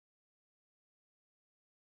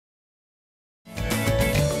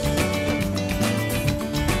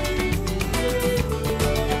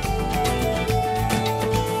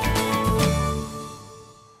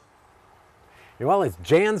Well, it's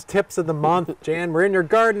Jan's Tips of the Month. Jan, we're in your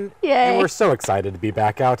garden, Yay. and we're so excited to be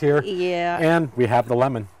back out here. Yeah. And we have the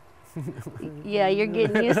lemon. Yeah, you're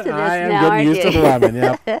getting used to this I am now, getting used to the lemon,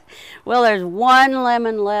 yep. Well, there's one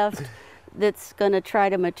lemon left that's going to try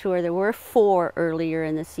to mature. There were 4 earlier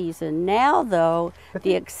in the season. Now, though,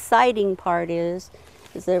 the exciting part is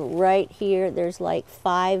that right here, there's like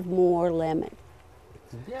 5 more lemon.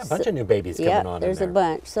 Yeah, a bunch of new babies coming on. There's in there.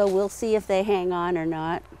 a bunch. So we'll see if they hang on or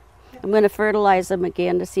not. I'm going to fertilize them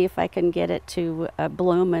again to see if I can get it to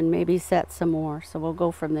bloom and maybe set some more. So we'll go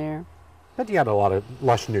from there. But you got a lot of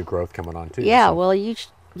lush new growth coming on too. Yeah, so. well, you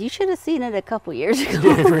should have seen it a couple years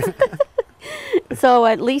ago. So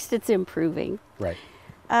at least it's improving. Right.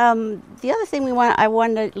 The other thing I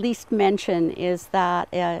want to at least mention is that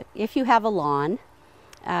if you have a lawn,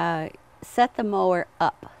 set the mower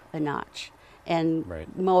up a notch and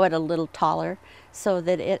mow it a little taller, so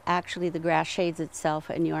that the grass shades itself,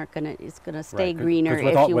 and it's gonna stay greener if you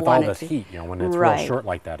want it to. With all this heat, when it's real short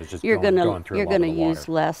like that, it's just going through a lot of the water. You're gonna use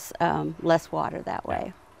less water that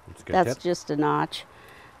way. That's a good That's tip. just a notch.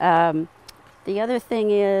 The other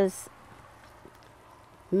thing is,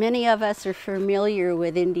 many of us are familiar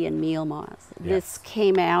with Indian meal moths. Yes. This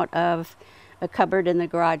came out of a cupboard in the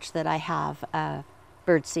garage that I have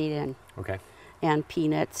birdseed in. Okay. And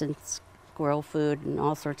peanuts and squirrel food and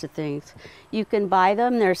all sorts of things. You can buy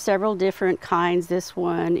them. There are several different kinds. This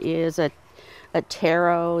one is a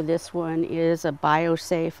taro. This one is a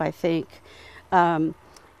biosafe, I think.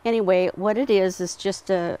 Anyway, what it is just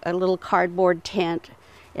a little cardboard tent,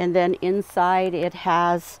 and then inside it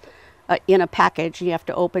has, in a package, you have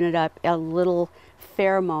to open it up, a little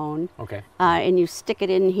pheromone. Okay. And you stick it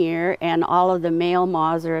in here, and all of the male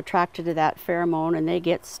moths are attracted to that pheromone, and they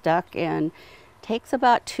get stuck, and takes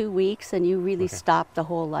about 2 weeks, and you really stop the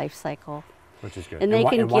whole life cycle. Which is good.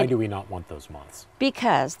 And why do we not want those moths?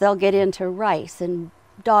 Because they'll get into rice and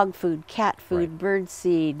dog food, cat food, bird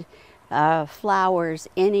seed, flowers,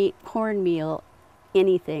 any cornmeal,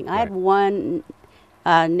 anything. I had one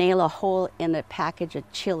nail a hole in a package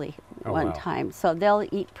of chili one time. So they'll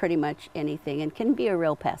eat pretty much anything and can be a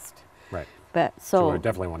real pest. Right. But so we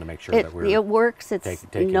definitely want to make sure that it works. It's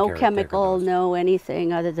no chemical, no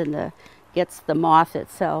anything other than gets the moth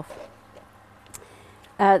itself.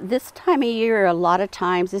 This time of year, a lot of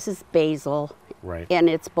times, this is basil, and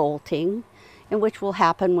it's bolting, and which will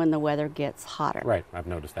happen when the weather gets hotter. Right, I've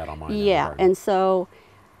noticed that on mine. Yeah, and so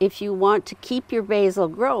if you want to keep your basil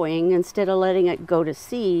growing, instead of letting it go to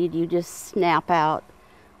seed, you just snap out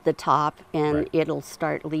the top, and it'll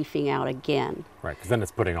start leafing out again. Right, because then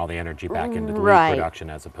it's putting all the energy back into the leaf production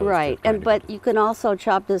as opposed to... But you can also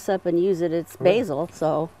chop this up and use it. It's basil,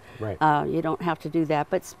 so you don't have to do that.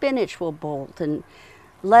 But spinach will bolt, and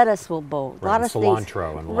lettuce will bolt. Right, a lot of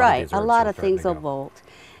cilantro things, and a lot of things will bolt.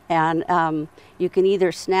 And you can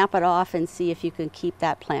either snap it off and see if you can keep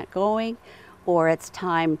that plant going, or it's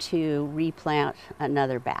time to replant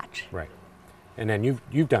another batch. Right. And then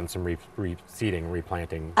you've done some reseeding,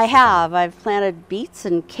 replanting. I have. I've planted beets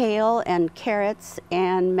and kale and carrots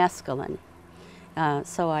and mescaline.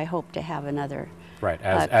 So I hope to have another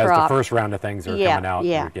as crop. The first round of things are coming out,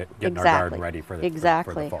 we're getting our garden ready for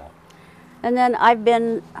the fall. And then I've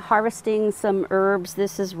been harvesting some herbs.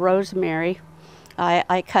 This is rosemary.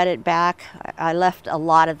 I cut it back. I left a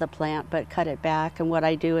lot of the plant, but cut it back. And what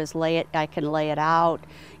I do is I can lay it out.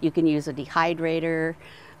 You can use a dehydrator.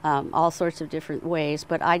 All sorts of different ways,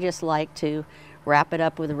 but I just like to wrap it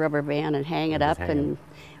up with a rubber band and hang it up, and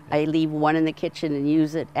I leave one in the kitchen and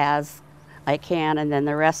use it as I can, and then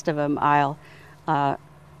the rest of them I'll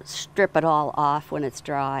strip it all off when it's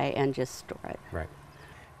dry and just store it. Right.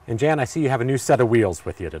 And Jan, I see you have a new set of wheels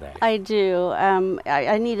with you today. I do.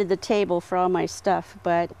 I needed the table for all my stuff,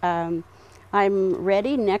 but I'm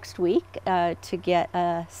ready next week to get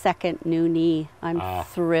a second new knee. I'm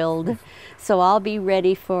thrilled. So I'll be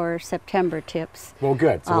ready for September tips. Well,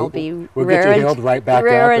 good. So we'll get you healed right back up.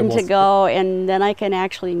 Raring to go, and then I can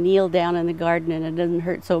actually kneel down in the garden and it doesn't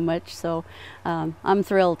hurt so much. So I'm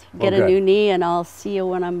thrilled. Get a new knee, and I'll see you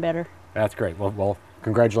when I'm better. That's great. Well,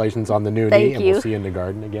 congratulations on the new knee, and we'll see you in the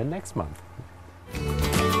garden again next month.